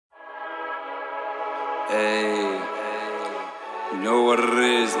Hey, you know what it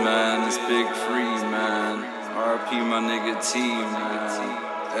is, man. It's Big Free, man. RP my nigga T, man.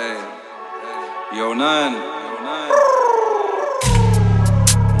 Hey, yo, 9.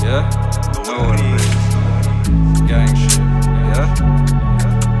 Yeah? Know what it is. Gang shit. Yeah?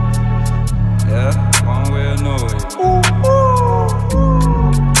 Yeah? One way or no way.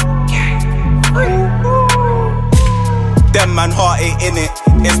 Them man heart ain't in it,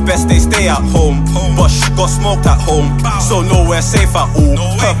 it's best they stay at home. Bush got smoked at home, so nowhere safe at all.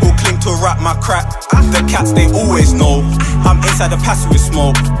 Purple cling to wrap my crack, the cats they always know. I'm inside the pass with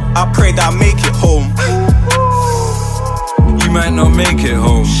smoke, I pray that I make it home. You might not make it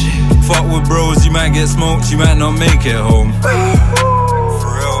home. Fuck with bros, you might get smoked, you might not make it home.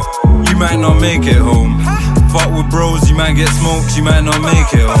 For real. You might not make it home. Fuck with bros, you might get smoked, you might not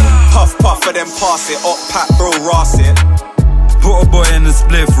make it home. Puff puff for them pass it, up pat bro ras it. Put a boy in the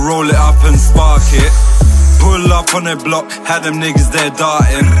spliff, roll it up and spark it. Pull up on their block, had them niggas there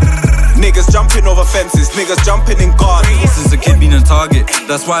darting. Niggas jumping over fences, niggas jumping in gardens. Since a kid been a target,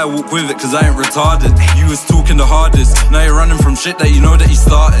 that's why I walk with it, cause I ain't retarded. You was talking the hardest, now you're running from shit that you know that you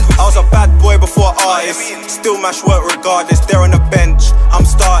started. I was a bad boy before artist, still mash work regardless. They're on the bench, I'm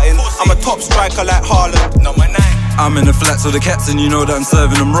starting. I'm a top striker like Haaland, not my name. I'm in the flats with the cats and you know that I'm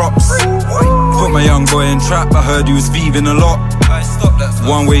serving them rocks. Put my young boy in trap, I heard he was thieving a lot.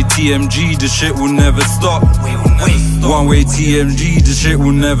 One way TMG, the shit will never stop. One way TMG, the shit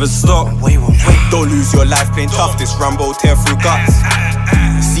will never stop. Don't lose your life playing tough, this Rambo tear through guts.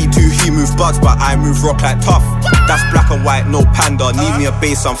 C2 he move buds, but I move rock like tough. That's black and white, no panda. Need me a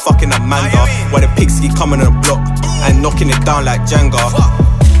bass, I'm fucking Amanda. While the pigs keep coming on the block and knocking it down like Jenga.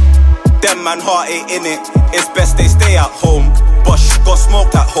 Them man heart ain't in it, it's best they stay at home. Bush got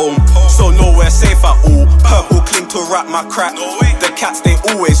smoked at home, so nowhere safe at all. Purple cling to wrap my crack, the cats they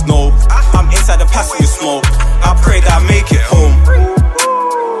always know. I'm inside the pass with smoke, I pray that I make it home.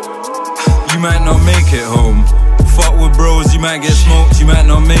 You might not make it home. Fuck with bros, you might get smoked, you might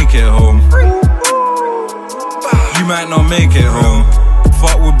not make it home. You might not make it home.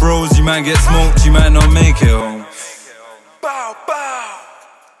 Fuck with bros, you might get smoked, you might not make it home. Bow, bow.